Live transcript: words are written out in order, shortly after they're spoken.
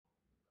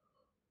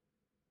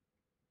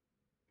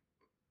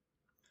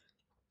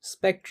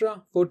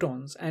spectra,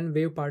 photons, and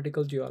wave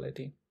particle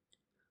duality.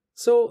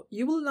 So,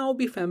 you will now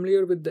be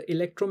familiar with the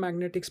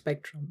electromagnetic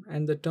spectrum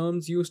and the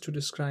terms used to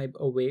describe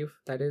a wave,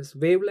 that is,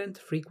 wavelength,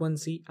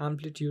 frequency,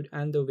 amplitude,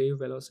 and the wave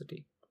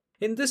velocity.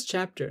 In this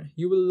chapter,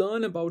 you will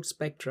learn about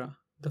spectra,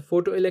 the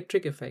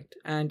photoelectric effect,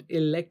 and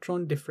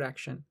electron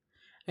diffraction,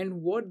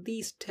 and what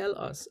these tell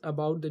us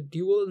about the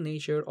dual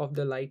nature of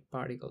the light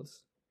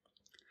particles.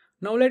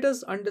 Now, let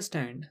us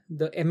understand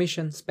the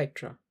emission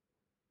spectra.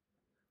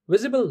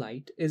 Visible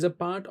light is a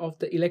part of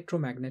the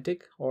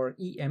electromagnetic or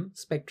EM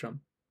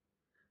spectrum.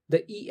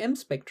 The EM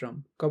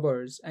spectrum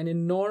covers an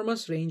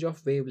enormous range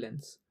of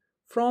wavelengths,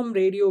 from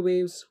radio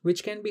waves,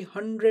 which can be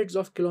hundreds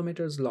of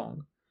kilometers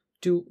long,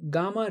 to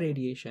gamma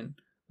radiation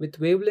with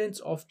wavelengths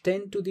of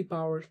 10 to the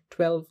power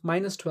 12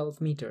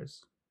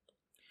 meters.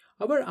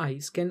 Our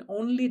eyes can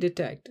only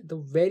detect the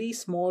very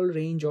small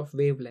range of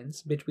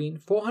wavelengths between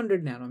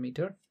 400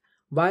 nanometer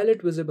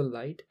violet visible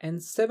light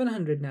and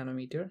 700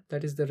 nanometer,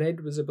 that is the red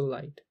visible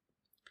light.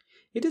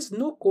 It is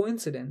no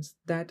coincidence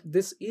that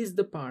this is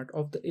the part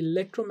of the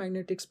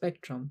electromagnetic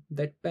spectrum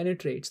that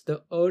penetrates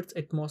the Earth's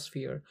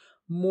atmosphere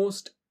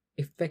most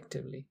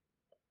effectively.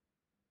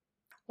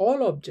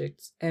 All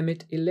objects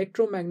emit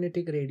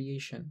electromagnetic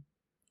radiation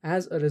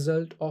as a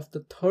result of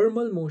the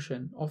thermal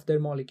motion of their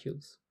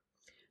molecules.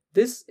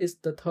 This is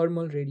the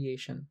thermal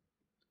radiation.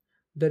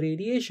 The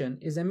radiation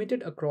is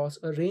emitted across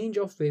a range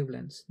of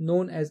wavelengths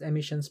known as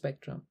emission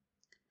spectrum.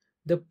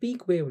 The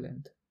peak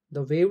wavelength,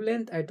 the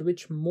wavelength at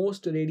which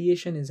most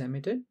radiation is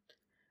emitted,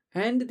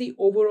 and the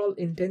overall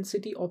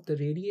intensity of the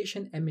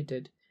radiation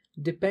emitted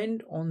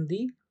depend on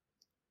the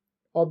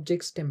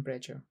object's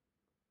temperature.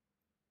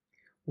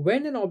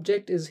 When an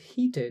object is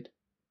heated,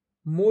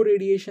 more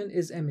radiation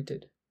is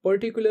emitted,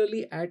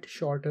 particularly at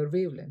shorter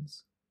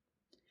wavelengths.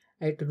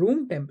 At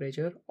room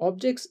temperature,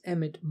 objects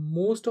emit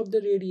most of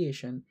the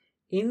radiation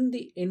in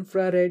the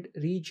infrared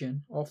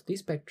region of the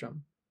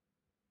spectrum.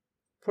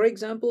 For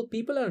example,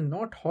 people are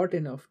not hot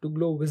enough to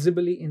glow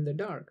visibly in the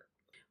dark.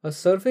 A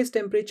surface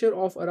temperature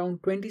of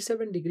around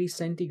 27 degrees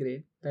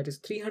centigrade, that is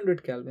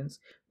 300 kelvins,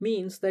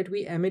 means that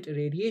we emit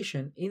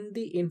radiation in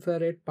the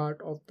infrared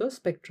part of the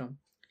spectrum.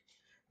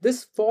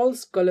 This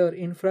false color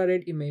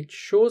infrared image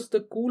shows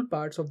the cool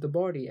parts of the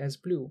body as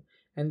blue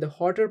and the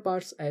hotter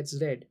parts as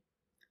red.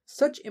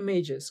 Such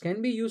images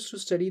can be used to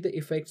study the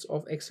effects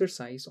of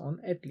exercise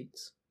on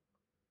athletes.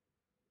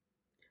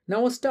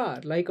 Now, a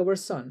star like our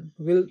Sun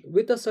will,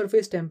 with a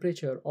surface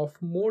temperature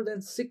of more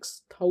than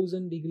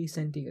 6000 degrees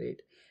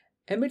centigrade,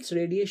 emits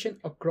radiation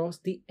across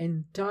the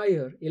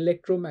entire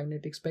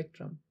electromagnetic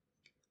spectrum.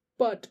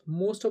 But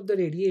most of the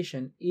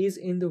radiation is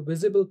in the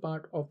visible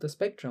part of the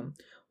spectrum,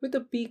 with a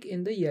peak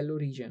in the yellow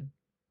region.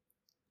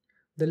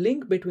 The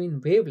link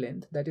between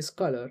wavelength, that is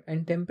color,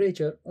 and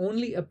temperature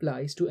only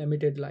applies to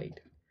emitted light,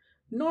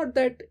 not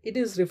that it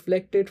is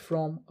reflected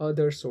from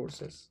other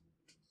sources.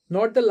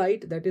 Not the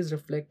light that is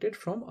reflected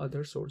from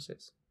other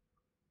sources.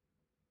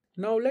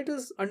 Now let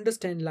us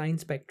understand line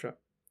spectra.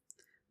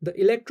 The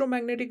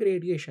electromagnetic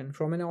radiation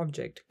from an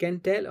object can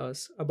tell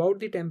us about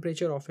the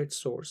temperature of its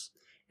source,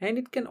 and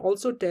it can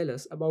also tell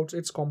us about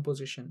its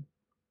composition.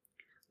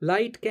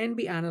 Light can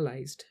be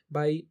analyzed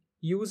by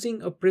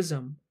using a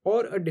prism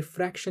or a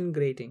diffraction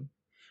grating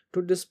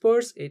to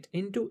disperse it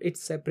into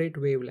its separate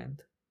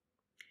wavelength.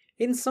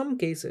 In some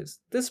cases,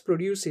 this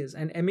produces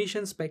an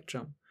emission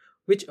spectrum,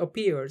 which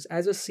appears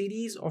as a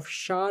series of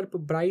sharp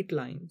bright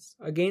lines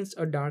against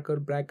a darker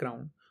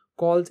background,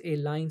 called a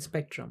line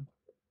spectrum.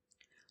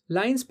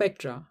 Line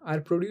spectra are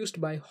produced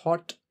by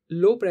hot,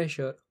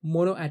 low-pressure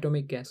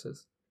monoatomic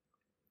gases.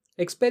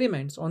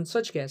 Experiments on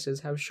such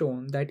gases have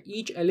shown that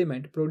each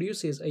element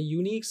produces a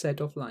unique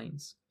set of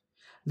lines.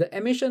 The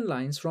emission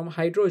lines from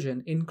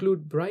hydrogen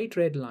include bright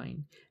red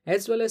line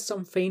as well as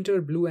some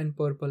fainter blue and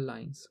purple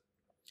lines.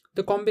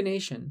 The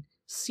combination,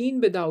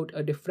 seen without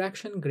a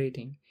diffraction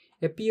grating,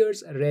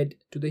 appears red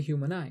to the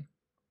human eye.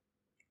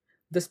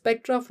 The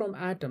spectra from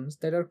atoms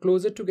that are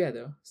closer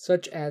together,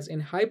 such as in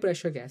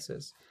high-pressure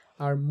gases,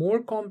 are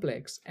more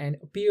complex and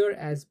appear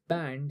as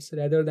bands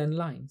rather than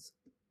lines.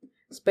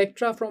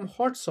 Spectra from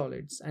hot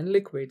solids and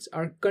liquids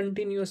are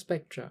continuous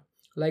spectra,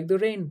 like the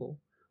rainbow,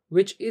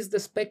 which is the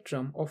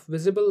spectrum of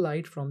visible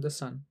light from the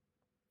sun.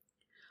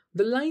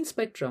 The line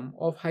spectrum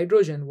of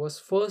hydrogen was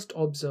first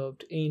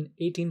observed in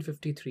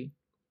 1853.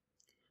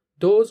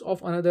 Those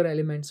of other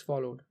elements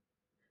followed.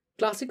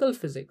 Classical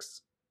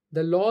physics,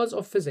 the laws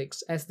of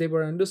physics as they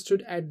were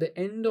understood at the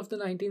end of the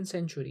 19th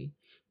century,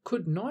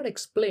 could not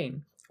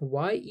explain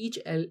why each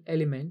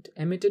element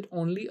emitted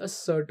only a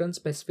certain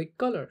specific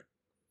color.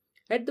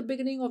 At the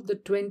beginning of the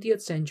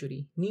 20th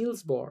century,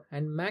 Niels Bohr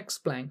and Max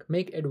Planck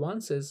make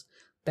advances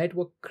that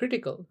were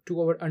critical to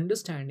our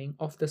understanding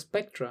of the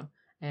spectra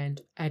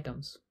and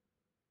atoms.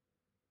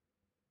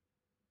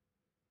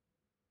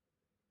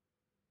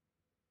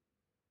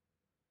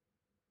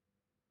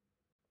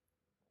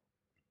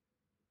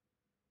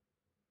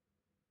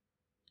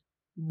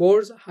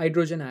 Bohr's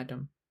hydrogen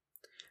atom.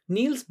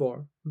 Niels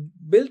Bohr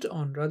built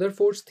on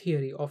Rutherford's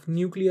theory of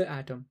nuclear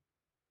atom.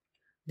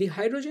 The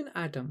hydrogen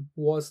atom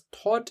was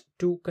thought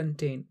to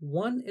contain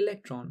one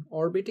electron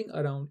orbiting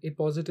around a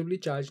positively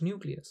charged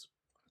nucleus.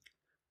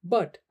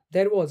 But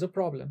there was a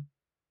problem.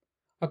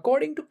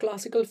 According to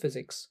classical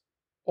physics,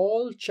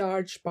 all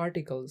charged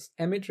particles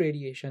emit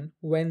radiation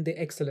when they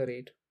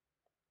accelerate.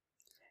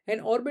 An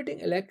orbiting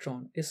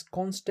electron is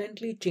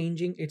constantly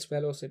changing its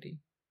velocity.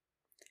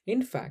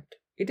 In fact,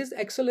 it is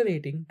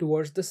accelerating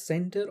towards the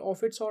center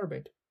of its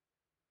orbit.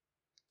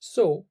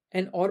 So,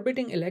 an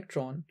orbiting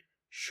electron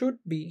should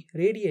be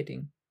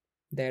radiating,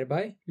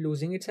 thereby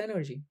losing its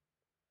energy.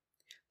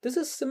 This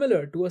is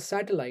similar to a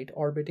satellite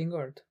orbiting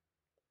Earth.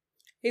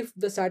 If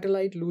the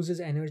satellite loses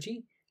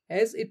energy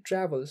as it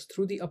travels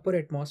through the upper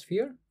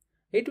atmosphere,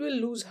 it will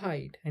lose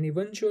height and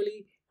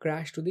eventually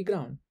crash to the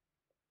ground.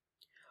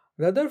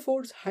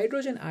 Rutherford's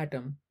hydrogen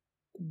atom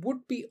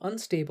would be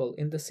unstable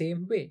in the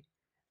same way.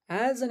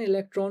 As an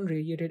electron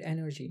radiated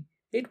energy,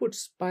 it would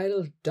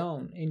spiral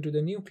down into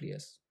the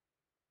nucleus.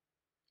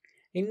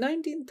 In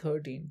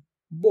 1913,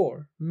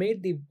 Bohr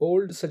made the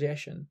bold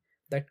suggestion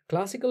that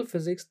classical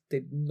physics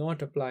did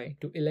not apply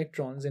to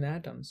electrons in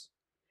atoms.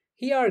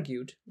 He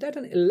argued that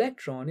an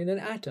electron in an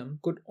atom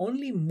could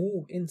only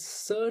move in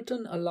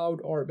certain allowed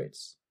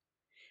orbits.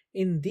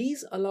 In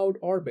these allowed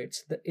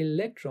orbits, the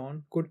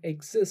electron could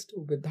exist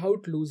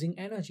without losing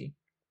energy.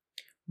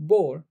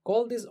 Bohr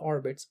called these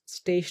orbits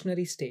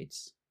stationary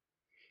states.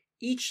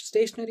 Each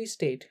stationary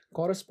state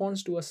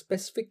corresponds to a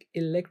specific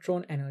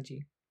electron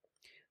energy.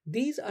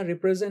 These are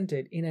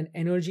represented in an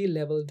energy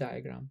level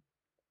diagram.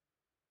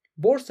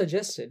 Bohr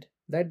suggested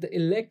that the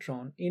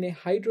electron in a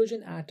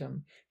hydrogen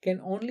atom can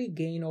only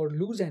gain or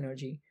lose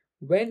energy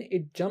when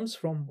it jumps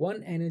from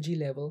one energy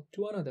level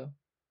to another.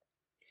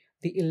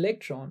 The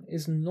electron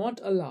is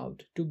not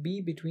allowed to be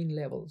between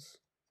levels.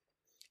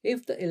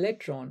 If the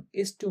electron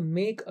is to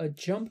make a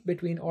jump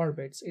between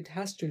orbits, it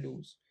has to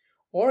lose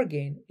or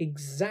gain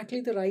exactly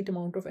the right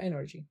amount of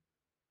energy.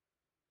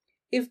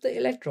 If the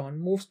electron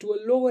moves to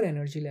a lower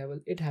energy level,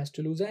 it has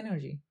to lose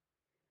energy.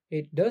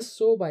 It does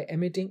so by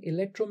emitting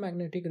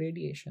electromagnetic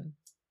radiation,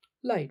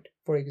 light,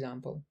 for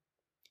example.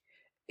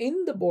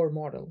 In the Bohr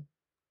model,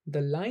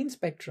 the line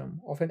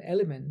spectrum of an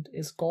element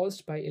is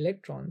caused by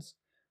electrons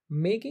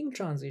making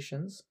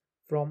transitions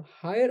from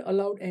higher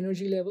allowed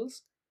energy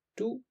levels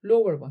to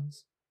lower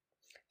ones,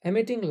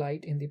 emitting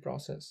light in the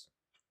process.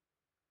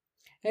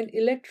 An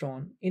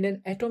electron in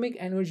an atomic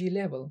energy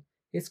level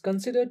is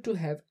considered to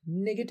have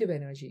negative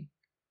energy.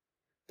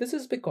 This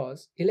is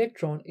because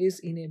electron is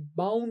in a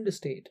bound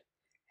state,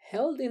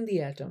 held in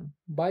the atom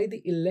by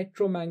the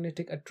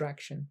electromagnetic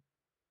attraction.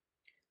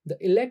 The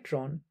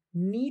electron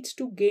needs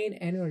to gain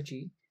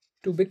energy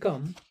to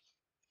become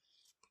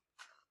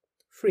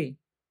free.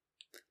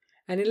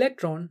 An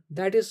electron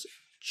that is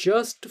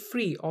just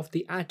free of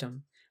the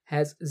atom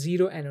has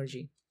zero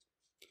energy.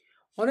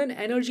 On an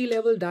energy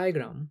level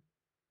diagram,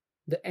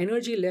 the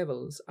energy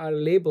levels are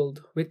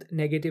labeled with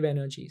negative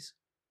energies,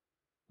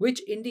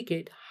 which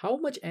indicate how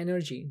much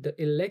energy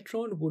the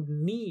electron would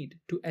need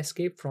to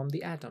escape from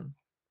the atom.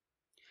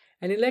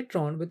 An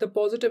electron with a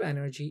positive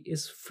energy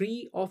is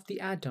free of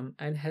the atom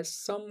and has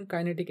some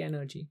kinetic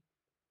energy.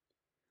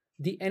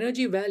 The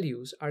energy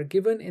values are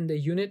given in the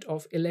unit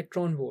of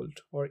electron volt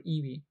or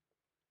eV.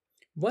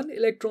 1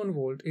 electron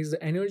volt is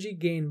the energy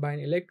gained by an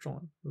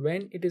electron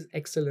when it is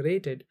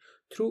accelerated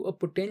through a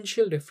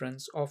potential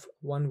difference of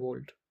 1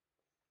 volt.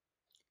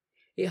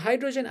 A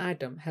hydrogen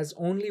atom has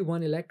only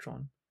 1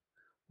 electron.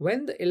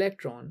 When the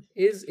electron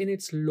is in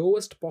its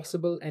lowest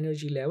possible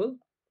energy level,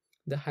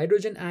 the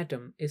hydrogen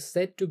atom is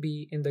said to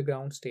be in the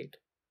ground state.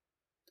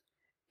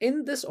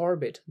 In this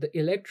orbit, the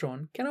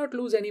electron cannot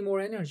lose any more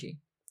energy.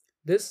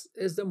 This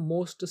is the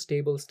most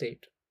stable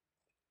state.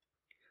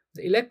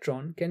 The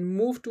electron can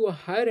move to a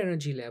higher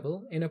energy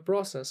level in a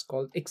process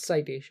called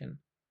excitation.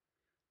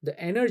 The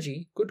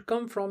energy could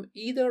come from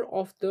either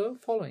of the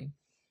following.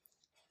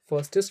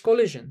 First is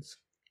collisions.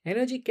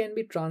 Energy can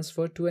be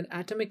transferred to an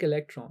atomic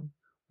electron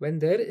when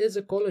there is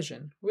a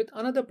collision with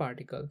another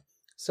particle,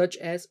 such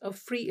as a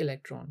free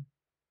electron.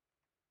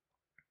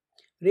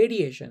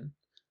 Radiation.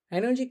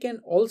 Energy can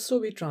also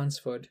be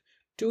transferred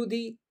to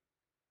the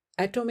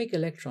atomic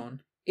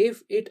electron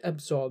if it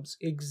absorbs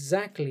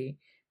exactly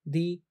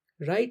the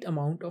right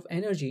amount of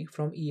energy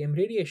from EM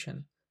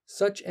radiation,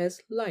 such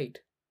as light.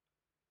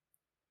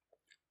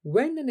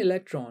 When an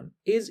electron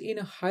is in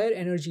a higher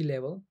energy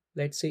level,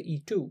 let's say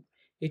E2,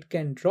 it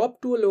can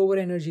drop to a lower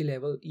energy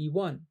level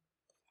E1,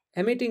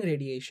 emitting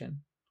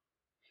radiation.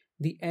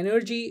 The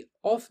energy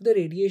of the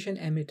radiation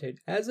emitted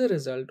as a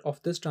result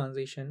of this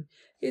transition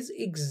is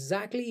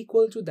exactly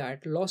equal to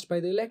that lost by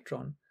the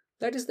electron.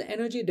 That is the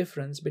energy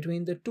difference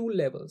between the two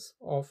levels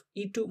of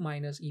E2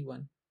 minus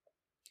E1.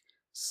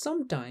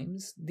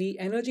 Sometimes the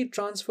energy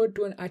transferred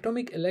to an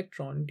atomic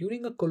electron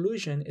during a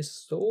collision is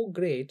so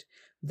great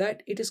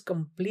that it is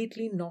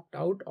completely knocked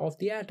out of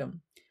the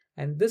atom,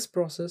 and this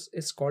process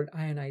is called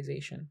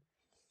ionization.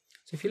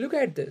 So if you look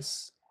at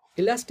this,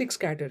 elastic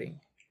scattering,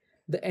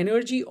 the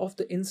energy of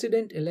the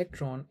incident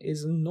electron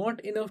is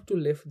not enough to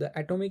lift the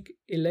atomic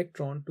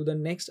electron to the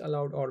next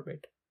allowed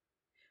orbit.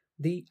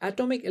 The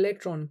atomic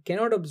electron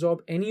cannot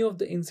absorb any of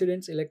the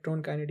incident's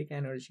electron kinetic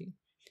energy.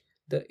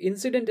 The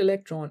incident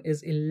electron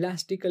is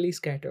elastically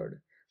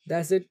scattered.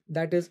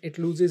 That is, it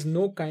loses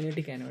no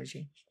kinetic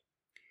energy.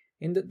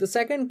 In the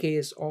second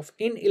case of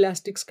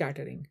inelastic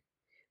scattering,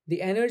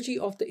 the energy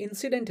of the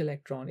incident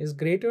electron is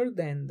greater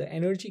than the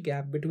energy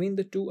gap between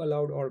the two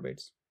allowed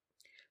orbits.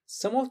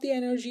 Some of the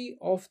energy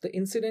of the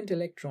incident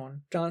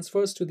electron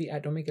transfers to the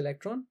atomic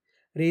electron,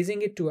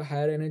 raising it to a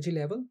higher energy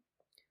level.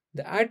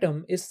 The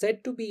atom is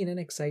said to be in an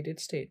excited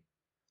state.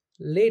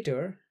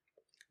 Later,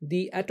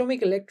 the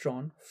atomic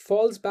electron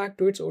falls back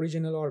to its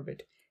original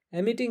orbit,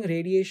 emitting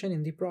radiation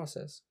in the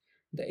process.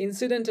 The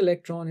incident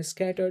electron is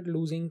scattered,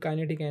 losing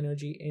kinetic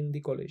energy in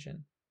the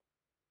collision.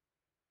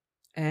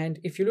 And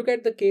if you look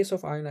at the case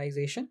of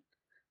ionization,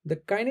 the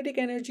kinetic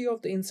energy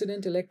of the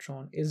incident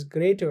electron is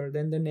greater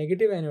than the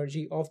negative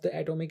energy of the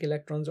atomic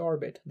electron's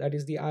orbit, that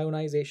is the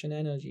ionization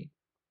energy.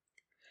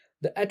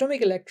 The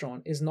atomic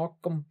electron is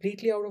knocked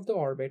completely out of the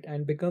orbit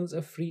and becomes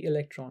a free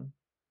electron.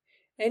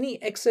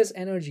 Any excess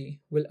energy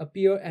will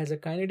appear as a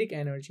kinetic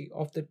energy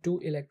of the two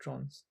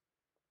electrons.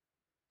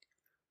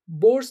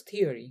 Bohr's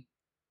theory,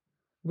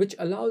 which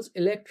allows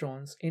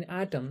electrons in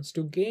atoms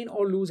to gain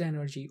or lose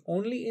energy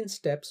only in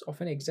steps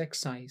of an exact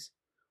size,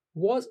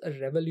 was a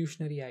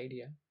revolutionary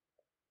idea.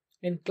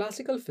 In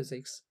classical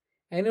physics,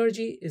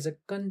 energy is a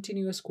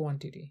continuous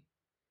quantity.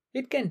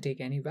 It can take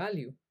any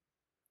value.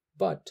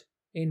 But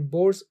in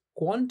Bohr's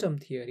quantum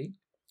theory,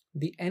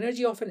 the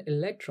energy of an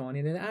electron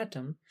in an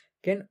atom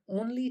can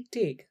only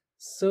take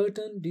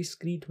certain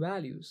discrete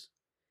values.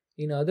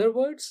 In other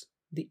words,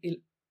 the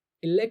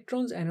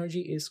electron's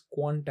energy is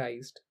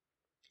quantized.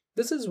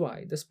 This is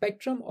why the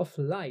spectrum of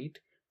light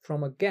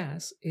from a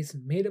gas is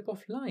made up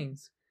of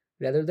lines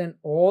rather than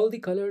all the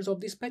colors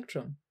of the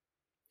spectrum.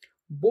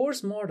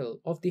 Bohr's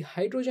model of the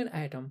hydrogen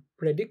atom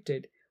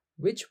predicted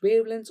which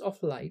wavelengths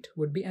of light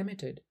would be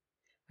emitted,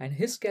 and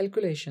his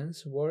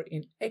calculations were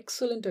in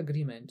excellent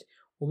agreement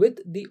with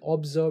the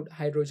observed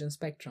hydrogen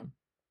spectrum.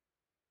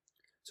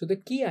 So, the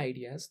key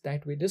ideas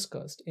that we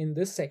discussed in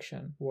this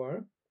section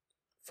were: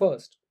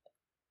 first,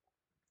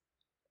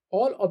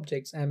 all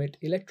objects emit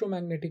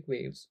electromagnetic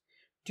waves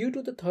due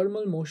to the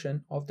thermal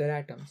motion of their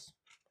atoms.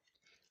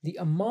 The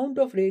amount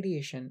of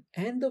radiation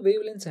and the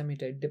wavelengths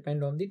emitted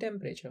depend on the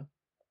temperature.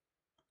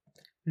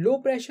 Low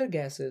pressure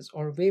gases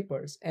or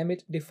vapors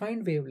emit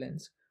defined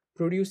wavelengths,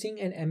 producing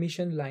an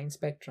emission line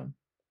spectrum.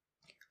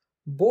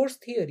 Bohr's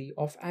theory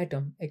of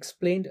atom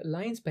explained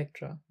line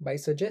spectra by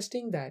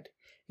suggesting that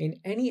in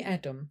any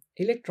atom,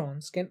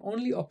 electrons can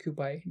only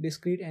occupy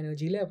discrete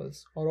energy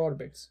levels or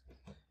orbits.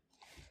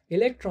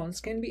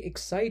 Electrons can be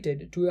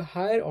excited to a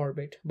higher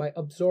orbit by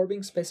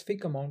absorbing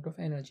specific amount of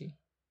energy.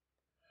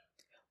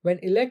 When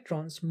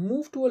electrons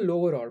move to a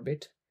lower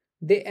orbit,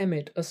 they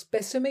emit a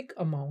specific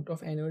amount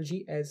of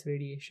energy as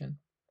radiation.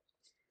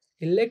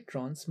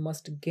 Electrons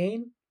must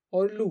gain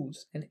or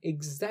lose an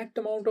exact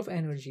amount of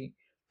energy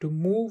to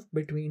move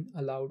between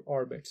allowed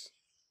orbits.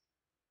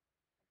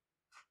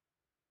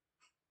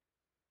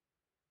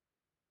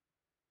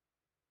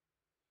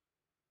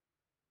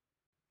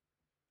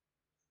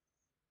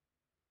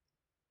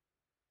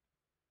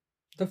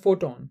 The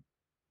photon.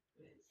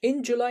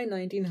 In July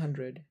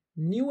 1900,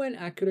 new and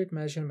accurate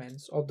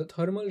measurements of the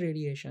thermal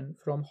radiation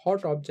from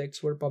hot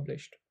objects were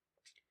published.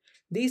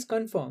 These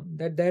confirm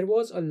that there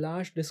was a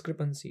large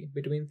discrepancy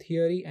between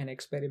theory and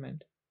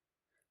experiment.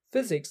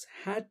 Physics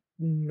had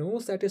no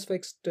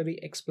satisfactory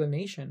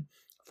explanation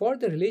for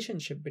the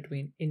relationship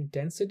between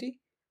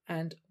intensity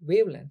and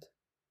wavelength.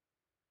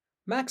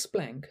 Max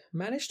Planck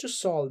managed to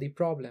solve the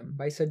problem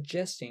by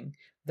suggesting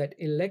that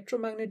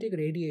electromagnetic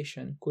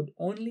radiation could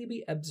only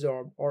be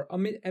absorbed or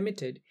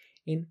emitted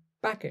in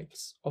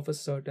packets of a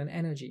certain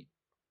energy.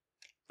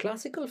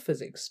 Classical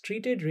physics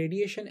treated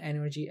radiation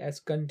energy as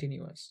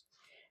continuous,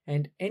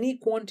 and any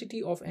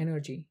quantity of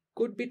energy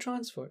could be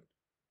transferred.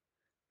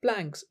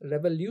 Planck's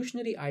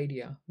revolutionary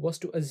idea was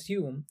to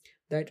assume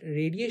that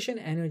radiation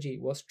energy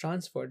was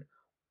transferred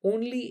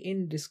only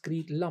in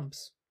discrete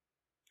lumps.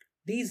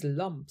 These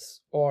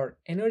lumps, or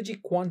energy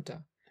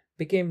quanta,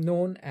 became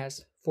known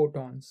as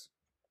photons.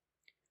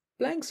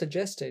 Planck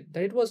suggested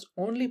that it was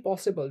only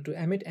possible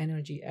to emit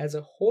energy as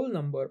a whole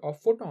number of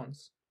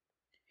photons.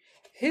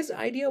 His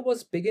idea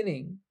was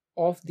beginning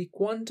of the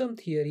quantum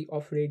theory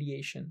of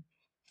radiation.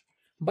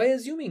 By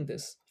assuming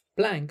this,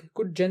 Planck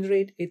could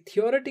generate a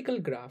theoretical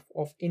graph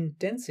of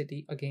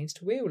intensity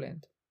against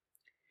wavelength.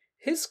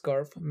 His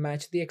curve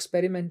matched the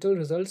experimental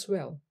results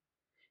well.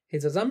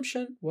 His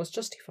assumption was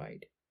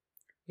justified.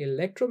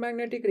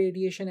 Electromagnetic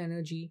radiation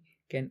energy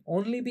can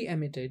only be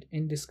emitted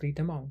in discrete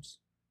amounts.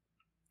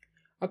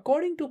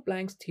 According to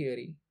Planck's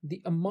theory,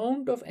 the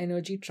amount of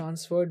energy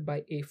transferred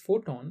by a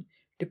photon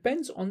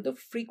depends on the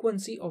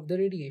frequency of the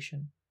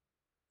radiation.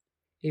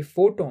 A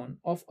photon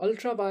of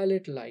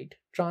ultraviolet light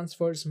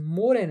transfers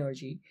more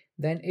energy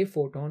than a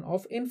photon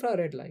of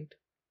infrared light.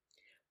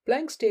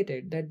 Planck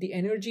stated that the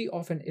energy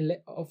of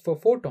a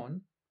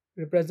photon,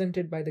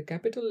 represented by the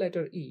capital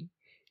letter E,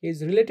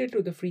 is related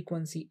to the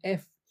frequency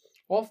f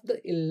of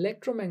the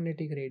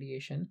electromagnetic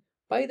radiation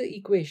by the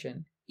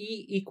equation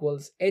E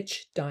equals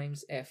h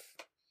times f,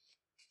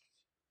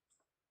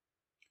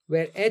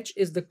 where h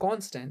is the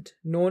constant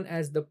known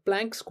as the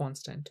Planck's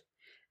constant,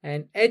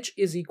 and h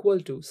is equal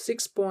to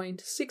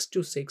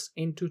 6.626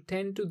 into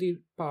 10 to the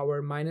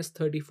power minus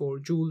 34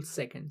 joules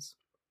seconds.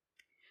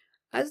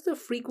 As the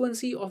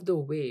frequency of the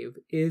wave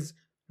is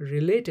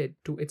related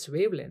to its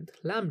wavelength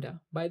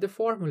lambda by the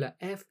formula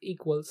F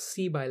equals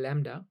c by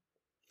lambda,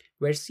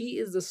 where c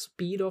is the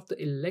speed of the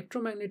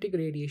electromagnetic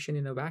radiation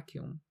in a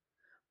vacuum,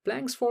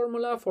 Planck's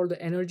formula for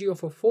the energy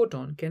of a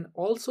photon can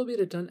also be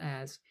written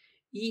as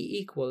E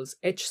equals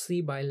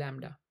hc by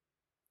lambda.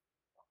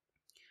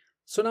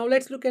 So now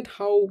let's look at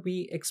how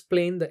we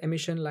explain the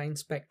emission line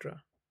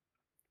spectra.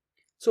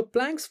 So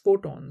Planck's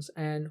photons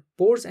and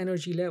Bohr's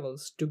energy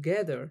levels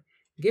together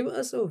give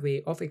us a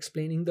way of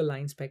explaining the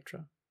line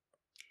spectra.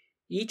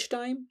 Each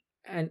time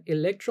an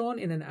electron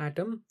in an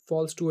atom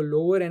falls to a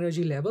lower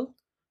energy level,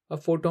 a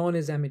photon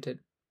is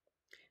emitted.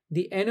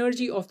 The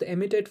energy of the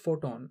emitted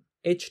photon,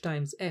 h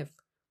times f,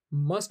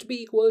 must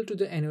be equal to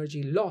the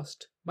energy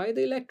lost by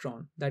the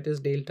electron, that is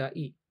delta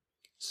E.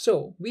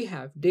 So we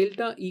have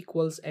delta E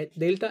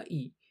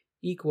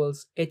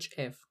equals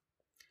hf.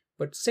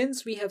 But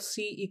since we have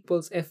c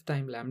equals f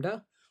times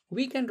lambda,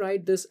 we can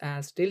write this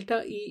as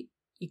delta E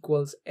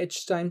equals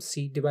h times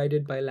c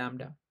divided by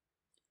lambda.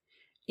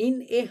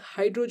 In a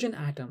hydrogen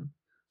atom,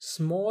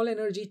 small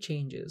energy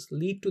changes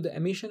lead to the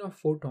emission of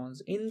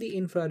photons in the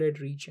infrared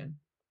region.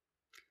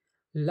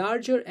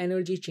 Larger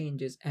energy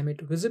changes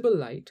emit visible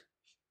light.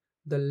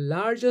 The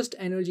largest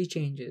energy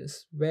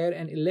changes, where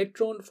an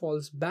electron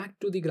falls back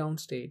to the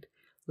ground state,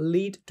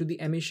 lead to the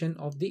emission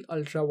of the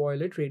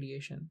ultraviolet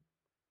radiation.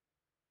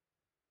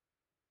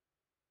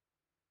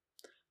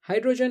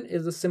 Hydrogen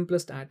is the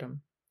simplest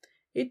atom.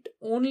 It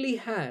only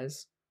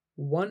has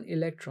one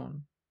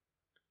electron.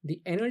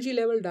 The energy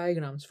level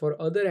diagrams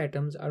for other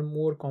atoms are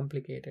more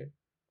complicated,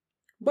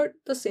 but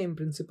the same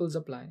principles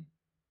apply.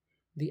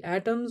 The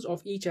atoms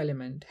of each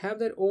element have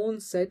their own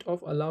set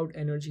of allowed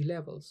energy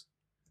levels.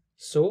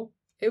 So,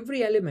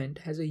 every element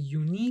has a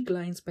unique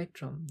line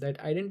spectrum that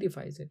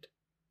identifies it.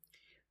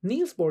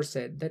 Niels Bohr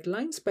said that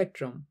line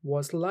spectrum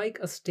was like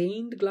a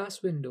stained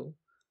glass window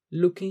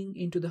looking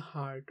into the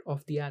heart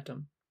of the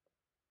atom.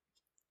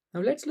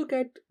 Now let's look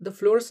at the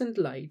fluorescent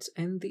lights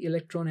and the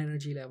electron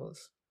energy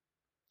levels.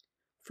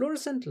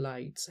 Fluorescent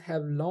lights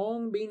have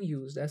long been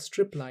used as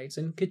strip lights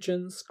in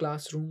kitchens,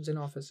 classrooms, and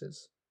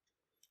offices.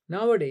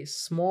 Nowadays,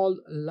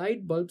 small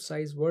light bulb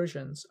size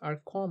versions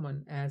are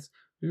common as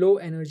low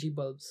energy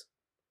bulbs.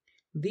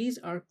 These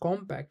are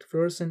compact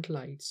fluorescent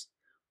lights,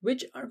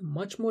 which are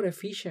much more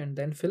efficient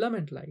than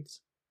filament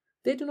lights.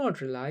 They do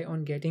not rely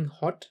on getting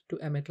hot to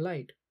emit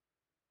light.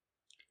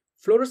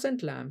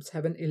 Fluorescent lamps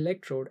have an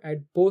electrode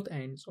at both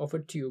ends of a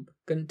tube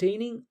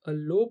containing a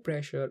low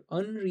pressure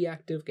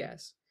unreactive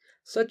gas,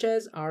 such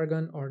as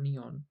argon or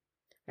neon,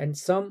 and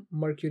some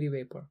mercury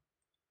vapor.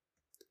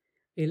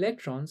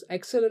 Electrons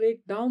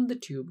accelerate down the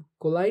tube,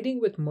 colliding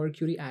with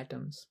mercury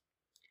atoms.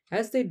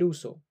 As they do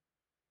so,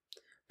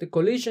 the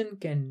collision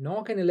can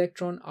knock an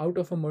electron out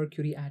of a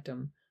mercury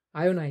atom,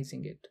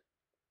 ionizing it.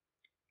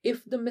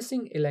 If the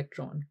missing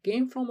electron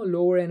came from a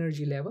lower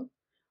energy level,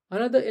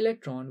 another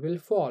electron will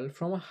fall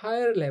from a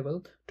higher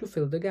level to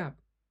fill the gap.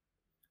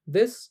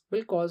 This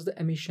will cause the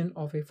emission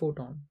of a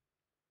photon.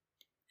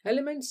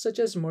 Elements such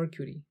as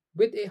mercury,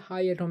 with a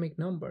high atomic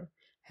number,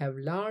 have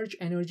large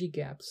energy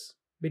gaps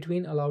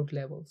between allowed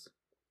levels.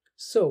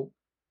 So,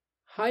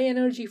 high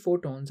energy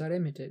photons are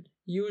emitted,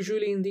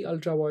 usually in the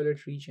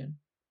ultraviolet region.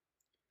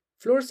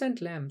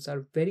 Fluorescent lamps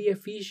are very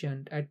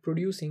efficient at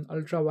producing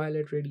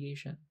ultraviolet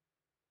radiation.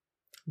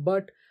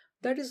 But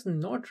that is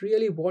not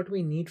really what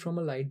we need from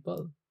a light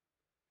bulb.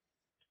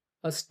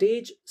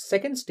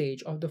 Second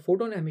stage of the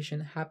photon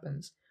emission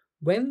happens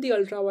when the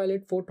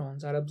ultraviolet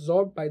photons are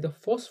absorbed by the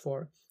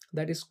phosphor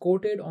that is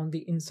coated on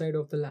the inside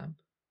of the lamp.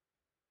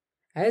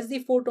 As the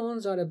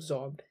photons are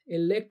absorbed,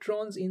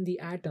 electrons in the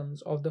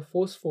atoms of the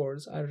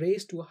phosphors are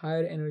raised to a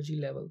higher energy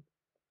level.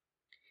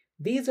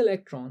 These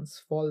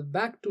electrons fall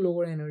back to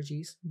lower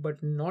energies,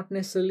 but not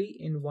necessarily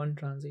in one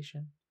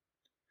transition.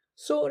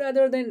 So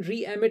rather than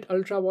re-emit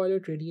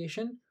ultraviolet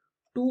radiation,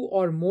 two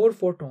or more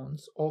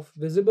photons of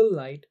visible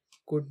light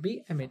could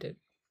be emitted.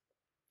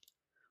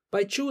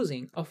 By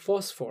choosing a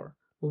phosphor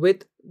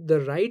with the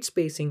right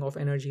spacing of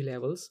energy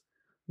levels,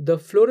 the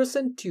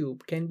fluorescent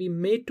tube can be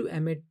made to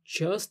emit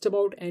just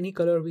about any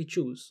color we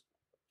choose.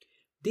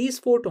 These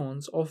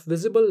photons of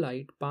visible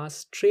light pass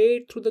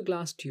straight through the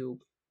glass tube,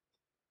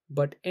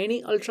 but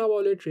any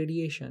ultraviolet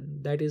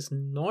radiation that is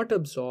not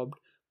absorbed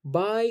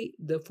by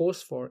the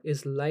phosphor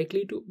is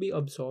likely to be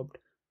absorbed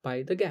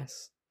by the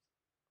glass.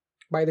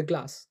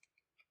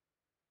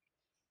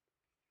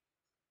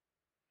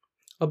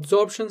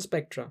 Absorption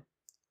spectra.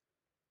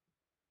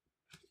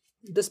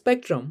 The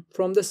spectrum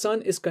from the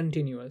sun is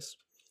continuous,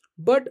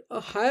 but a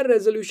higher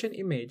resolution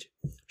image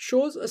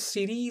shows a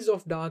series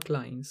of dark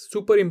lines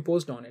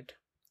superimposed on it.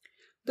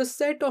 The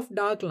set of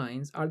dark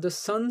lines are the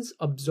sun's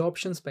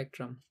absorption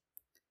spectrum.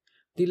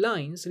 The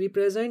lines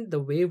represent the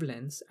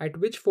wavelengths at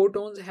which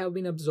photons have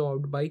been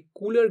absorbed by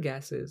cooler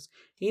gases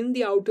in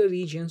the outer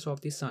regions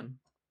of the Sun.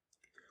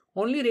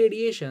 Only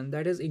radiation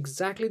that has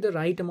exactly the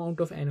right amount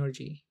of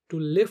energy to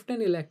lift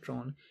an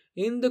electron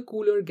in the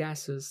cooler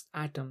gases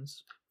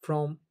atoms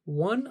from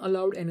one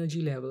allowed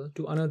energy level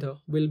to another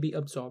will be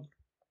absorbed.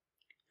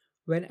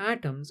 When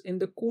atoms in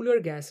the cooler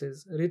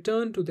gases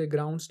return to their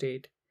ground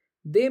state,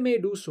 they may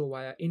do so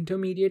via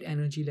intermediate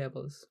energy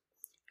levels,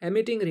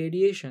 emitting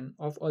radiation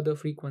of other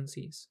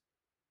frequencies.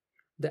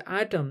 The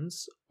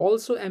atoms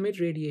also emit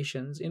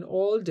radiations in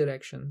all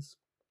directions.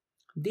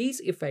 These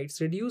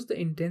effects reduce the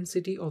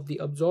intensity of the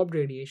absorbed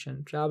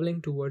radiation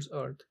traveling towards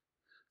Earth,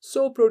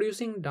 so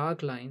producing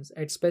dark lines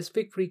at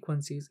specific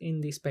frequencies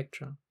in the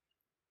spectra.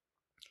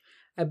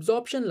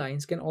 Absorption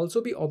lines can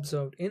also be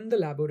observed in the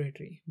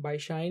laboratory by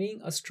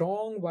shining a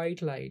strong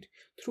white light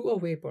through a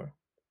vapor.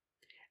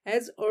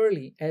 As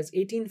early as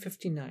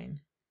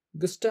 1859,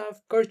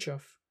 Gustav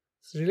Kirchhoff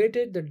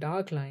related the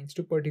dark lines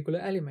to particular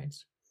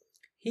elements.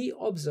 He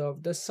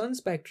observed the sun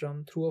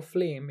spectrum through a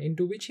flame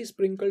into which he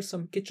sprinkled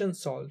some kitchen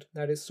salt,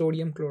 that is,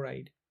 sodium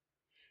chloride.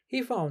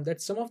 He found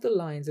that some of the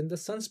lines in the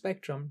sun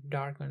spectrum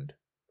darkened.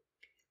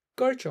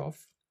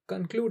 Kirchhoff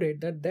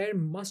concluded that there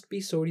must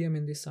be sodium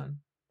in the sun.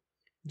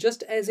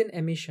 Just as in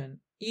emission,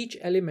 each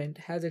element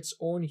has its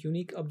own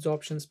unique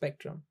absorption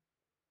spectrum.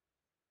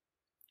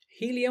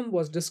 Helium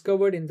was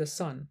discovered in the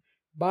sun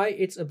by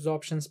its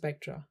absorption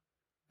spectra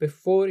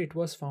before it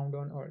was found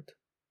on Earth.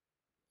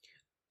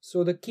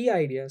 So the key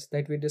ideas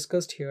that we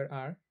discussed here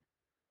are: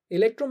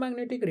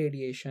 electromagnetic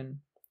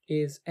radiation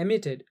is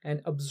emitted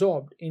and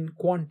absorbed in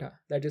quanta,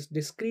 that is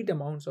discrete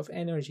amounts of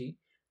energy,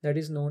 that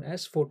is known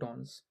as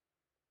photons.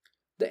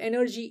 The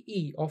energy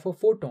E of a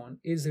photon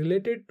is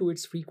related to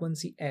its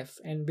frequency f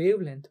and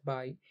wavelength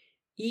by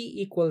E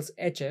equals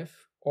hf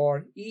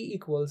or E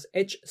equals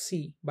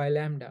hc by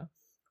lambda,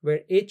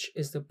 where h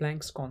is the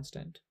Planck's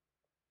constant.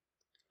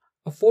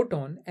 A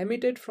photon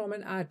emitted from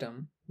an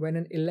atom when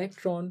an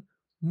electron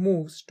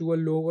moves to a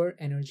lower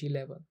energy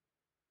level.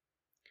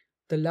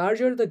 The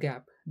larger the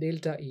gap,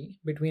 delta E,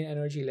 between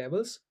energy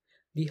levels,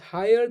 the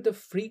higher the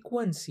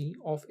frequency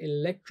of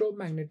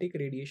electromagnetic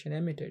radiation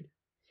emitted.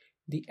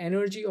 The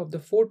energy of the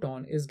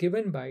photon is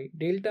given by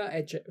delta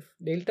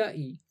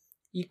E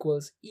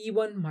equals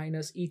E1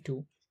 minus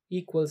E2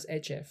 equals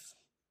hf,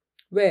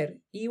 where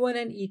E1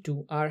 and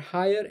E2 are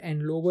higher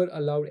and lower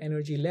allowed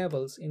energy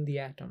levels in the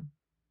atom.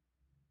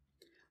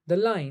 The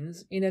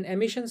lines in an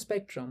emission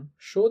spectrum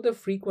show the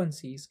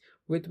frequencies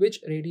with which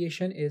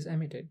radiation is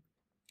emitted.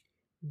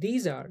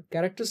 These are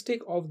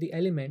characteristic of the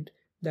element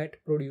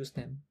that produce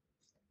them.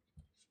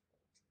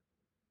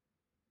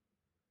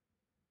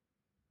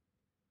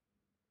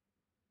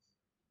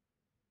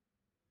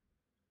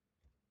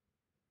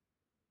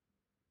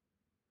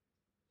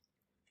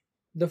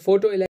 The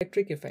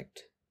photoelectric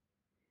effect.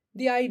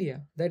 The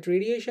idea that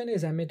radiation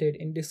is emitted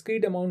in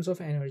discrete amounts of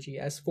energy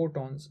as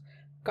photons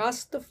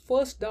casts the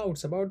first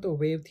doubts about the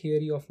wave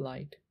theory of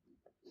light.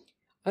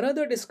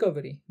 Another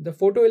discovery, the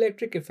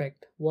photoelectric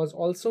effect, was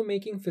also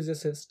making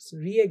physicists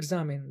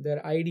re-examine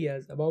their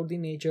ideas about the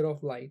nature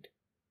of light.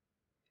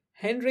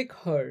 Heinrich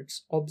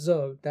Hertz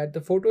observed that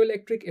the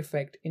photoelectric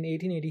effect in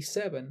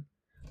 1887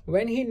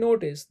 when he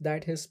noticed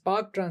that his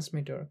spark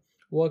transmitter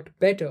worked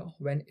better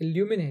when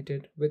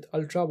illuminated with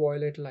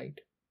ultraviolet light.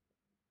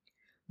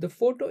 The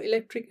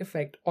photoelectric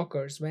effect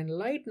occurs when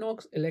light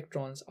knocks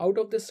electrons out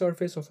of the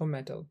surface of a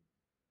metal.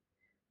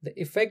 The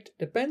effect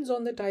depends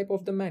on the type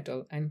of the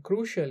metal and,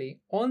 crucially,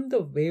 on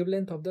the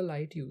wavelength of the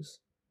light used.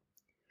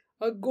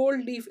 A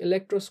gold leaf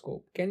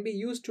electroscope can be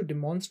used to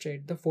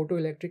demonstrate the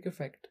photoelectric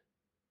effect.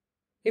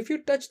 If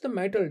you touch the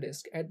metal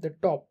disc at the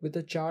top with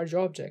a charged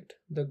object,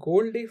 the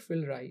gold leaf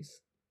will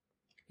rise.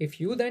 If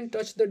you then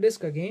touch the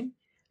disc again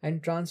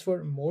and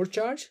transfer more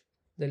charge,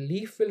 the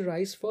leaf will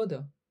rise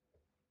further.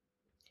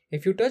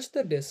 If you touch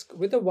the disc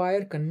with a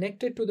wire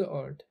connected to the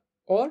earth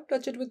or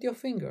touch it with your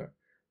finger,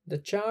 the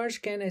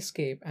charge can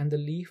escape and the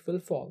leaf will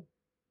fall.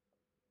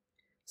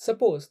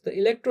 Suppose the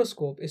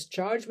electroscope is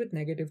charged with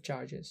negative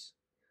charges,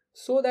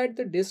 so that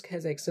the disc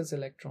has excess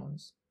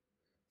electrons.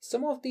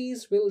 Some of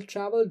these will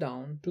travel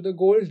down to the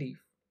gold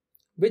leaf,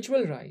 which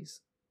will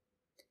rise.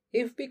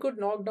 If we could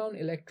knock down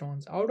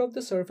electrons out of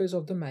the surface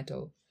of the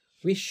metal,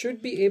 we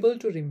should be able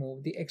to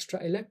remove the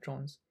extra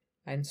electrons,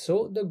 and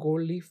so the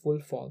gold leaf will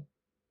fall.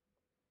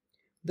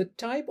 The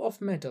type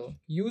of metal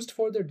used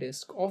for the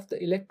disc of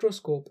the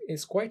electroscope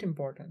is quite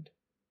important.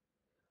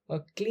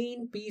 A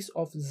clean piece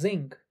of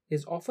zinc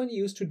is often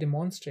used to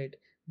demonstrate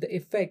the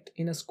effect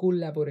in a school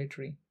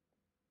laboratory.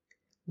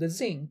 The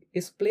zinc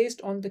is placed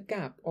on the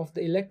cap of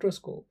the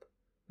electroscope,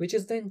 which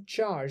is then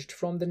charged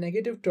from the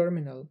negative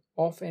terminal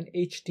of an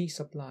HT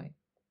supply,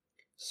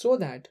 so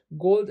that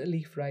gold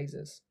leaf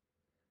rises.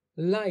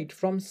 Light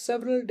from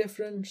several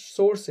different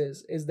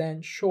sources is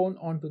then shown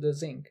onto the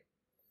zinc,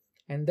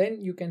 and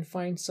then you can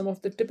find some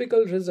of the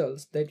typical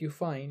results that you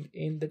find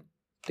in the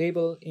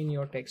table in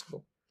your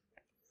textbook.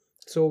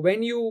 So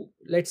when you,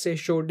 let's say,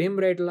 show dim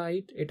red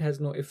light, it has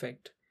no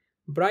effect.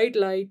 Bright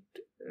light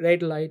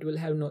red light will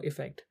have no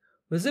effect.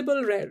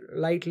 Visible red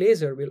light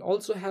laser will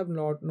also have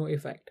no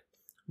effect.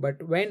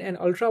 But when an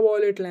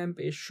ultraviolet lamp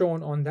is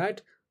shown on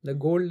that, the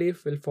gold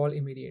leaf will fall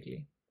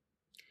immediately.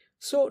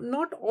 So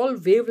not all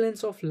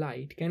wavelengths of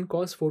light can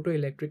cause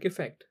photoelectric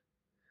effect.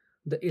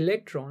 The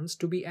electrons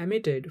to be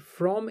emitted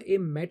from a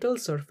metal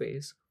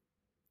surface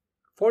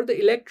For the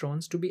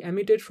electrons to be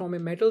emitted from a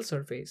metal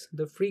surface,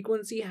 the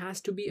frequency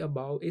has to be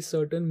above a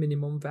certain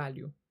minimum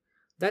value.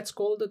 That's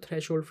called the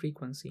threshold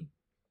frequency.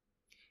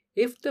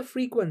 If the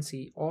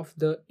frequency of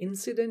the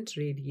incident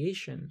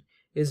radiation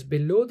is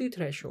below the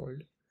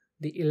threshold,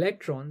 the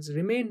electrons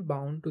remain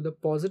bound to the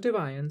positive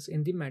ions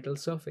in the metal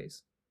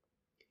surface.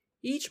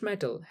 Each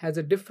metal has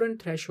a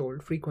different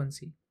threshold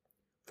frequency.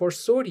 For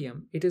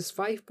sodium, it is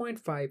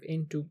 5.5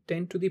 into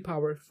 10 to the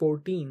power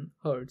 14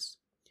 Hz,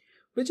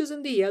 which is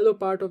in the yellow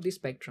part of the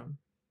spectrum.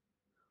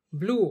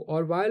 Blue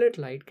or violet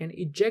light can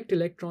eject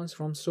electrons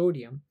from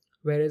sodium,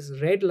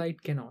 whereas red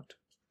light cannot.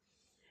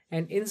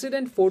 An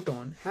incident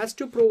photon has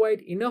to provide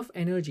enough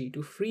energy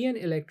to free an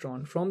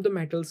electron from the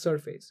metal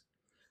surface.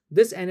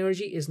 This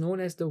energy is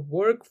known as the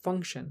work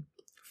function,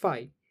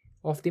 phi,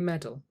 of the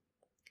metal.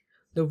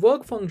 The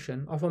work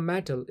function of a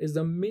metal is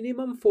the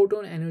minimum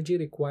photon energy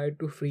required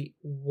to free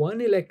one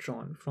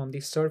electron from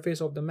the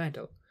surface of the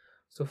metal.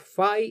 So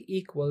phi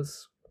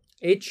equals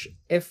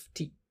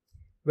HFT,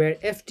 where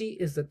Ft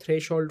is the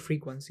threshold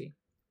frequency.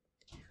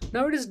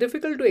 Now it is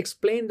difficult to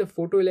explain the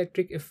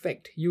photoelectric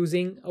effect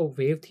using a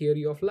wave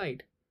theory of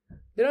light.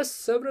 There are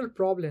several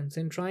problems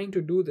in trying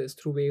to do this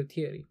through wave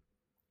theory.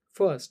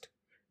 First,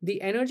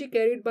 the energy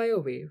carried by a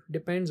wave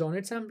depends on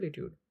its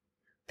amplitude.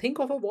 Think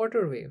of a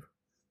water wave.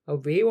 A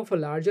wave of a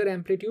larger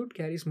amplitude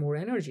carries more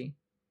energy.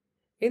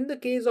 In the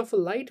case of a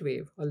light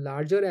wave, a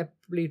larger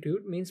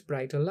amplitude means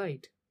brighter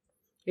light.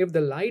 If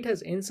the light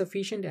has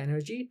insufficient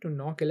energy to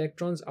knock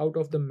electrons out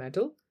of the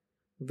metal,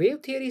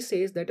 wave theory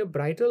says that a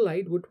brighter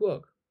light would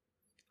work.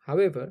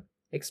 However,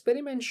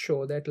 experiments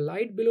show that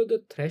light below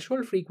the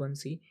threshold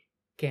frequency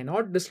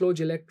cannot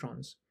dislodge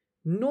electrons,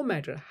 no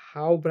matter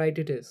how bright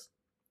it is.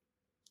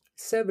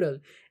 Several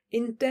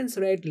intense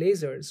red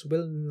lasers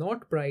will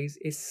not prise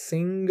a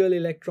single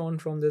electron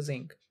from the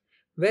zinc,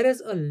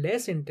 whereas a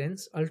less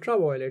intense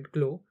ultraviolet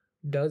glow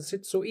does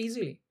it so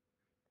easily.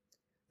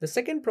 The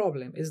second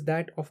problem is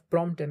that of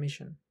prompt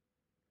emission.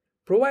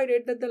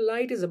 Provided that the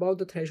light is above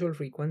the threshold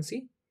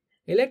frequency,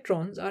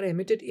 electrons are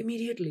emitted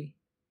immediately.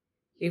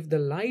 If the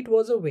light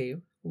was a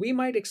wave, we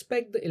might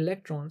expect the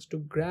electrons to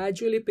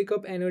gradually pick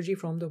up energy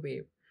from the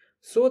wave,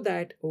 so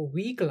that a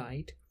weak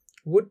light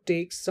would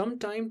take some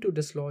time to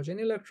dislodge an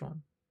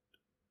electron.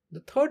 The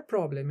third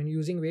problem in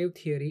using wave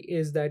theory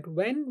is that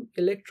when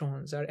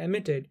electrons are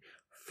emitted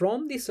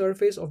from the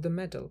surface of the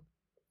metal,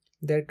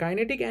 their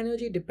kinetic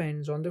energy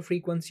depends on the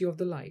frequency of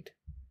the light,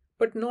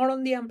 but not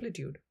on the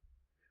amplitude.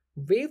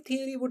 Wave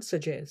theory would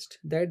suggest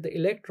that the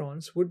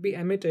electrons would be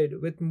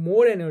emitted with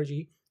more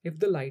energy if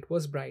the light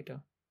was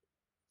brighter.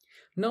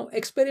 Now,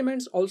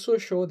 experiments also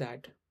show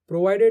that,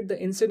 provided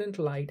the incident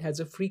light has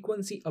a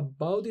frequency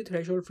above the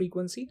threshold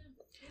frequency,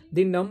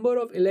 the number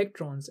of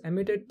electrons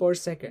emitted per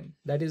second,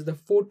 that is the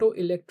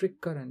photoelectric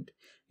current,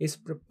 is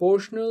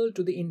proportional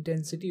to the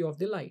intensity of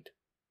the light.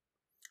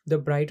 The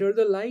brighter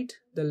the light,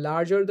 the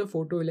larger the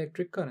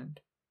photoelectric current.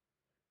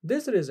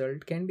 This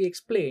result can be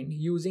explained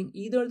using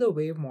either the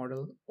wave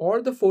model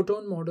or the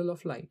photon model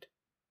of light.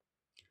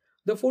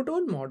 The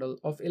photon model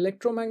of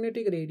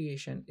electromagnetic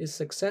radiation is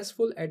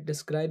successful at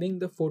describing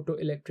the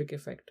photoelectric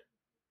effect.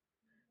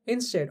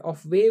 Instead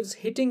of waves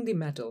hitting the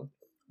metal,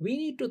 we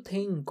need to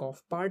think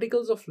of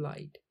particles of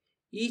light,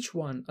 each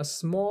one a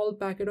small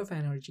packet of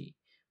energy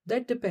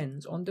that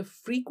depends on the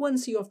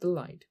frequency of the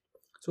light.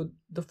 So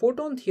the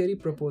photon theory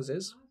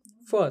proposes,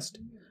 first,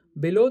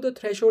 below the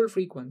threshold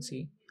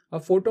frequency, a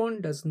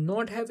photon does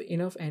not have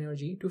enough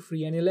energy to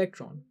free an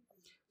electron.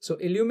 So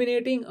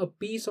illuminating a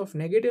piece of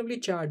negatively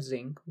charged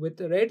zinc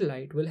with red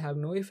light will have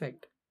no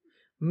effect.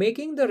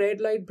 Making the red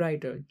light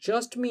brighter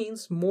just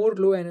means more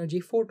low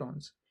energy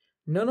photons,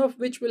 none of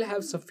which will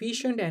have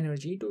sufficient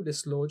energy to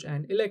dislodge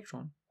an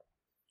electron.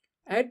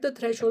 At the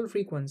threshold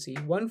frequency,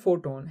 one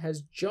photon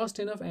has just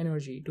enough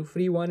energy to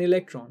free one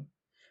electron.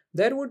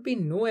 There would be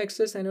no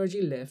excess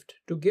energy left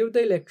to give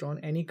the electron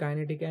any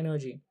kinetic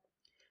energy.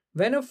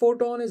 When a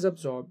photon is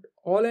absorbed,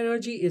 all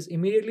energy is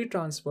immediately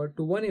transferred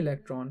to one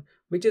electron,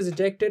 which is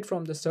ejected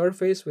from the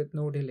surface with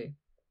no delay.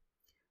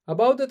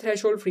 Above the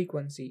threshold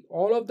frequency,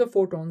 all of the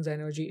photon's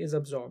energy is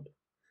absorbed.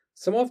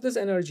 Some of this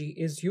energy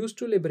is used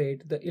to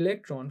liberate the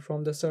electron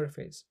from the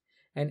surface,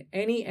 and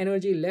any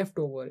energy left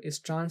over is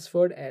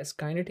transferred as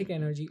kinetic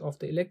energy of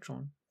the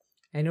electron.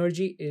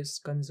 Energy is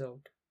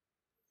conserved.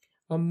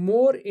 A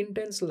more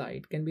intense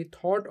light can be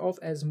thought of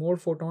as more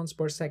photons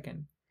per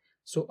second.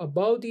 So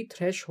above the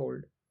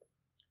threshold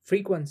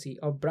frequency,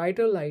 a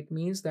brighter light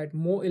means that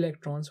more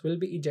electrons will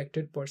be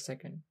ejected per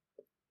second.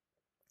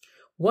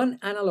 One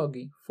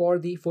analogy for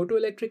the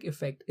photoelectric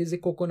effect is a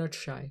coconut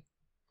shy.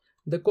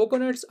 The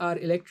coconuts are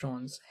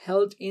electrons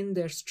held in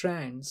their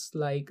strands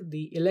like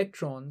the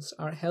electrons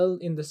are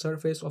held in the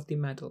surface of the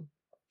metal.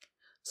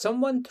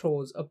 Someone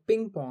throws a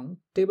ping pong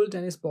table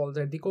tennis balls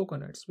at the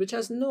coconuts, which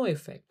has no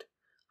effect.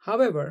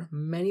 However,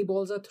 many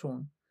balls are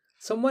thrown.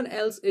 Someone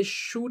else is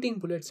shooting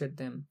bullets at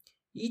them,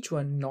 each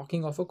one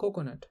knocking off a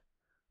coconut.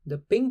 The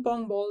ping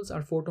pong balls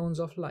are photons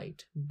of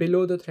light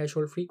below the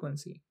threshold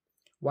frequency,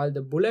 while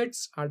the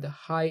bullets are the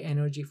high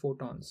energy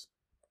photons.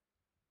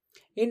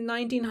 In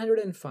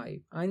 1905,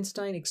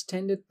 Einstein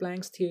extended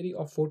Planck's theory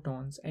of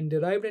photons and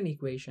derived an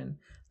equation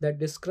that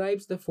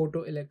describes the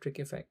photoelectric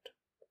effect.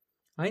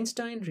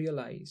 Einstein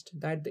realized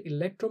that the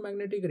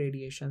electromagnetic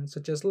radiation,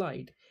 such as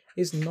light,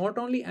 is not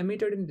only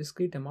emitted in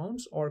discrete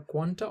amounts or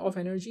quanta of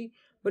energy,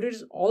 but it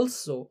is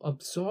also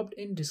absorbed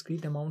in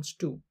discrete amounts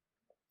too.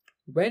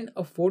 When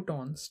a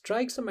photon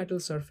strikes a metal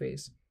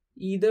surface,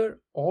 either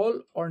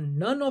all or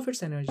none of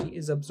its energy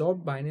is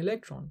absorbed by an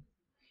electron.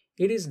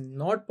 It is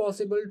not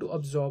possible to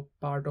absorb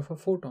part of a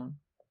photon.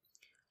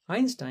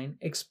 Einstein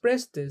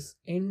expressed this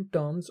in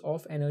terms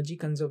of energy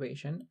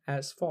conservation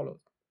as follows.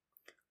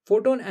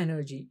 Photon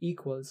energy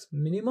equals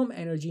minimum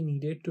energy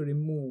needed to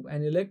remove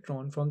an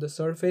electron from the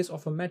surface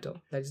of a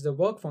metal, that is the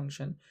work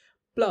function,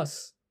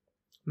 plus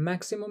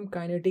maximum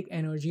kinetic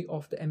energy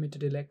of the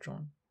emitted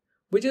electron,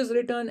 which is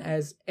written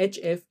as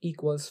HF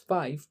equals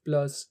 5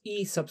 plus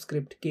E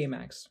subscript K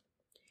max.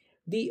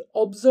 The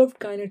observed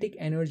kinetic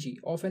energy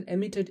of an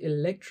emitted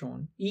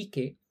electron,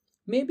 Ek,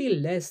 may be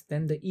less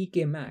than the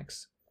Ek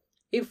max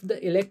if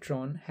the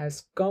electron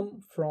has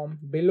come from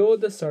below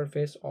the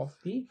surface of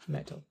the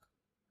metal.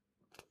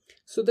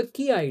 So the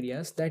key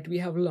ideas that we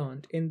have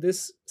learned in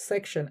this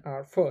section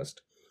are: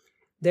 first,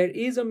 there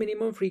is a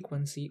minimum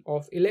frequency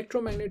of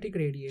electromagnetic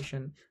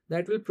radiation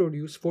that will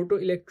produce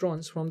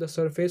photoelectrons from the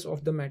surface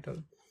of the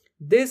metal.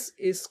 This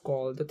is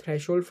called the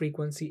threshold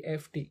frequency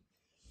Ft.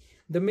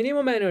 The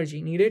minimum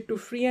energy needed to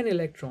free an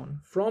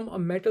electron from a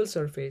metal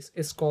surface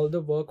is called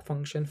the work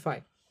function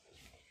phi.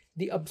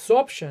 The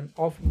absorption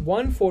of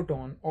one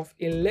photon of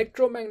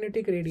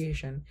electromagnetic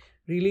radiation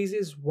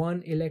releases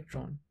one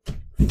electron.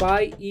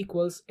 Phi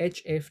equals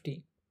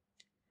hft.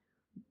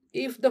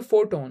 If the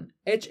photon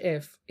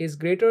hf is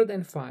greater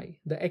than phi,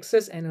 the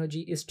excess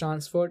energy is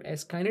transferred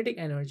as kinetic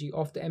energy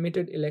of the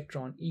emitted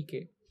electron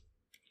Ek.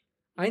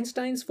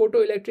 Einstein's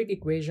photoelectric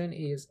equation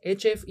is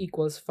hf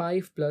equals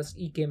 5 plus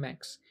Ek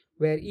max,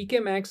 where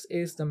Ek max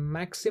is the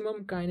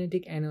maximum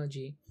kinetic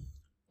energy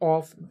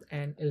of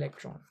an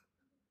electron.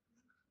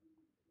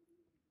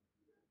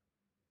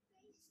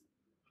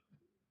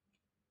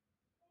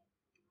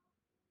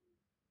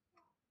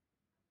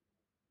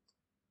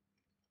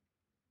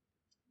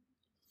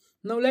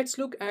 Now let's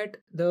look at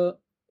the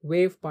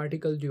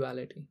wave-particle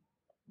duality.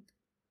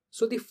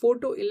 So the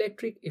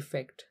photoelectric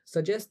effect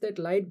suggests that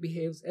light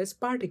behaves as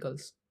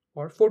particles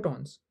or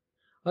photons.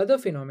 Other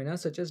phenomena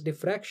such as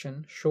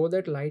diffraction show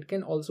that light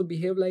can also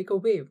behave like a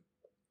wave.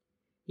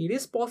 It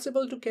is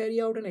possible to carry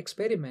out an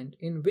experiment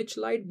in which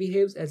light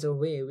behaves as a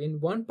wave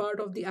in one part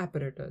of the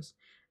apparatus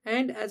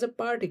and as a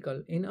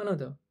particle in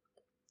another.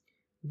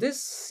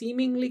 This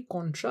seemingly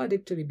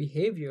contradictory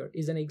behavior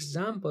is an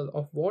example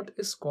of what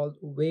is called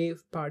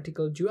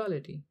wave-particle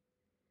duality.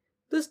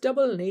 This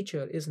double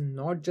nature is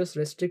not just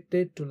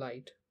restricted to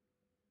light.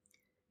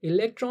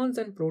 Electrons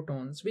and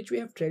protons, which we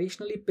have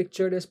traditionally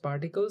pictured as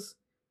particles,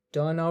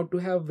 turn out to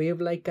have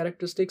wave-like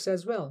characteristics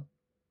as well.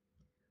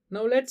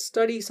 Now let's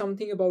study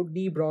something about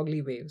de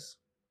Broglie waves.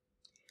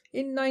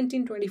 In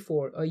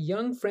 1924, a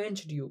young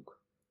French duke,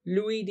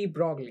 Louis de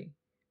Broglie,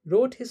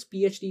 wrote his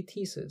PhD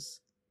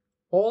thesis,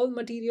 "All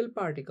material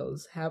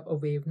particles have a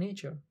wave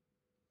nature."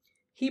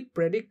 He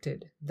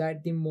predicted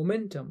that the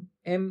momentum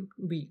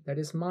mv, that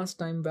is mass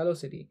time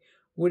velocity,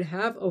 would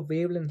have a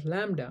wavelength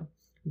lambda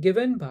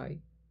given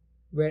by,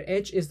 where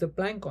h is the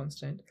Planck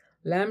constant,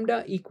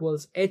 lambda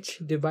equals h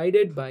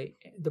divided by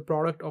the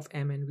product of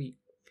m and v.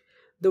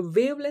 The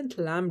wavelength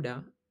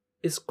lambda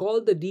is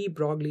called the de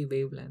Broglie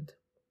wavelength.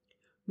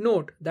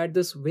 Note that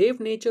this wave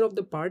nature of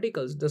the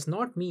particles does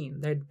not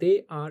mean that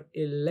they are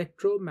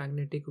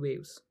electromagnetic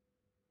waves.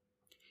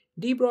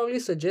 De Broglie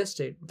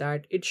suggested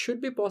that it should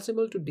be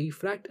possible to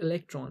diffract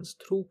electrons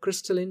through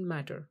crystalline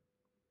matter.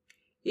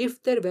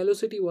 If their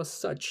velocity was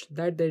such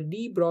that their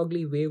de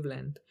Broglie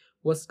wavelength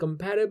was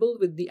comparable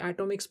with the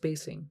atomic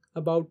spacing,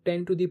 about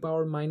 10 to the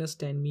power minus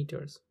 10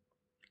 meters.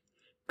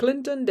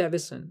 Clinton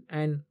Davison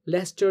and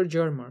Lester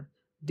Germer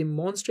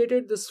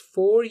demonstrated this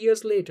 4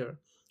 years later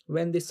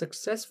when they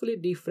successfully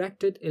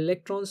diffracted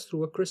electrons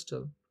through a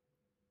crystal.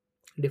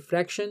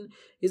 Diffraction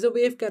is a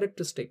wave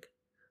characteristic,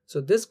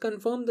 so this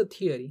confirmed the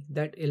theory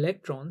that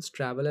electrons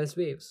travel as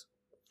waves.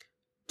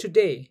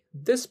 Today,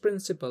 this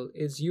principle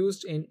is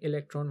used in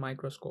electron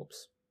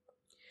microscopes.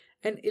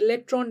 An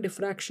electron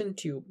diffraction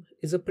tube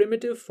is a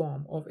primitive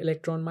form of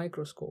electron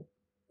microscope.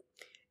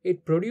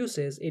 It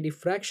produces a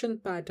diffraction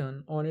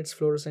pattern on its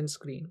fluorescent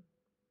screen.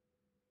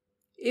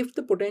 If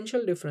the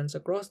potential difference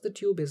across the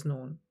tube is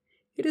known,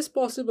 it is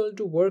possible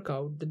to work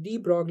out the de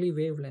Broglie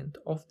wavelength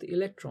of the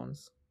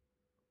electrons.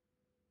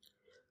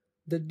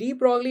 The de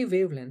Broglie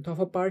wavelength of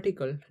a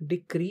particle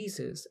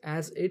decreases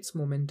as its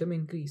momentum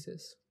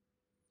increases.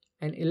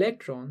 An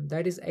electron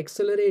that is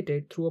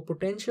accelerated through a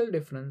potential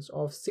difference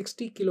of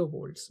 60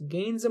 kilovolts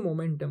gains a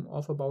momentum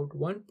of about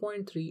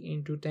 1.3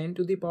 into 10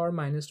 to the power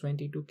minus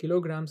 22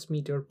 kilograms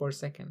meter per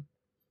second.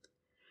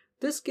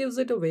 This gives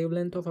it a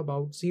wavelength of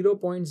about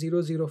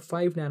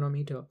 0.005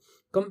 nanometer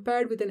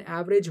compared with an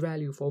average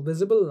value for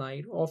visible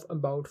light of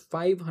about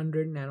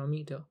 500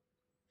 nanometer.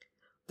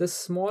 The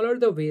smaller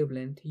the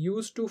wavelength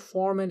used to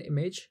form an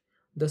image,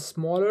 the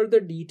smaller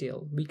the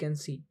detail we can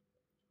see,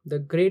 the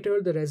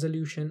greater the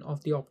resolution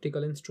of the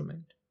optical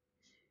instrument.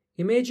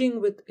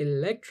 Imaging with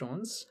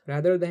electrons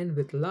rather than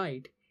with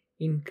light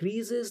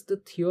increases the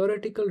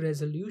theoretical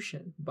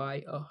resolution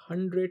by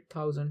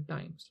 100,000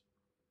 times.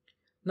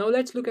 Now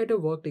let's look at a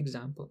worked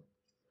example.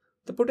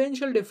 The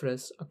potential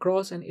difference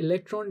across an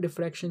electron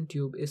diffraction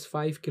tube is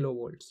 5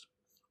 kilovolts.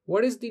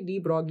 What is the de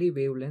Broglie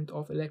wavelength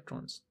of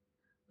electrons?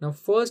 Now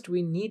first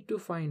we need to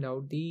find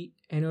out the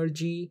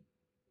energy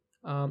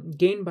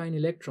gained by an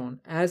electron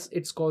as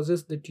it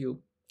causes the tube.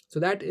 So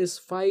that is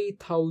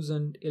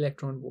 5000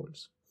 electron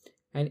volts.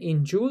 And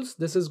in joules,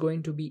 this is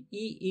going to be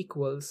E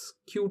equals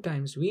Q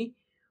times V,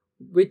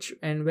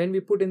 and when we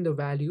put in the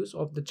values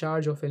of the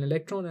charge of an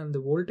electron and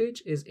the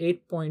voltage is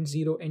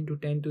 8.0 into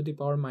 10 to the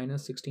power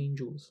minus 16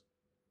 joules.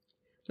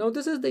 Now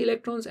this is the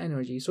electron's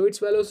energy. So its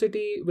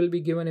velocity will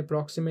be given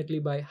approximately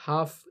by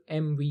half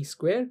mv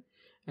square.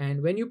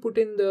 And when you put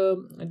in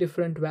the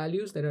different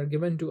values that are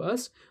given to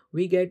us,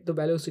 we get the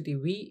velocity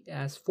v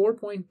as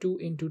 4.2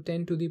 into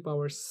 10 to the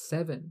power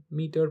 7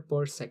 meter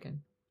per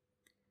second.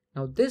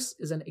 Now this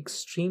is an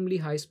extremely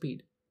high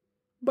speed,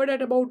 but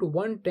at about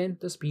 1/10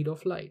 the speed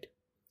of light.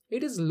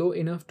 It is low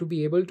enough to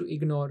be able to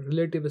ignore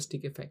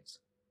relativistic effects.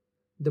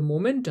 The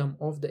momentum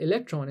of the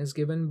electron is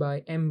given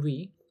by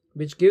mv,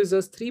 which gives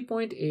us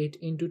 3.8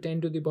 into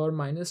 10 to the power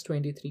minus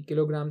 23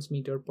 kilograms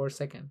meter per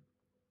second.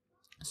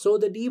 So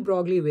the de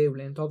Broglie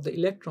wavelength of the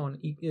electron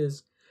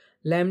is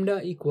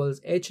lambda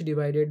equals h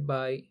divided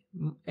by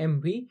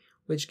mv,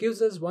 which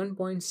gives us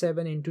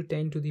 1.7 into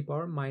 10 to the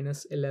power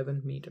minus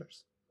 11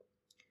 meters.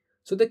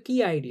 So the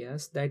key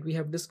ideas that we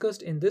have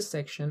discussed in this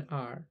section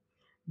are: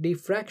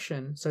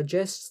 diffraction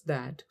suggests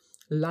that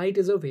light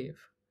is a wave,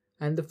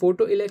 and the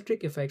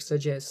photoelectric effect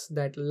suggests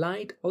that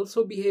light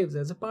also behaves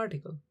as a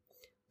particle.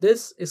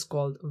 This is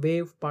called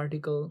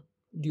wave-particle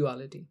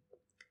duality.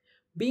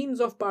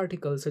 Beams of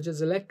particles such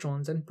as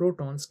electrons and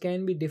protons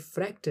can be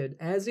diffracted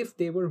as if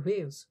they were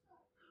waves.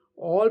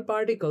 All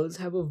particles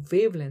have a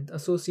wavelength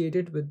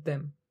associated with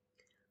them.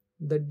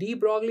 The de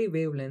Broglie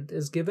wavelength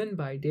is given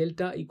by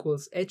delta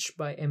equals h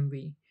by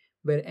mv,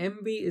 where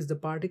mv is the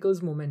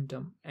particle's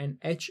momentum and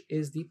h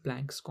is the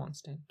Planck's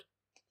constant.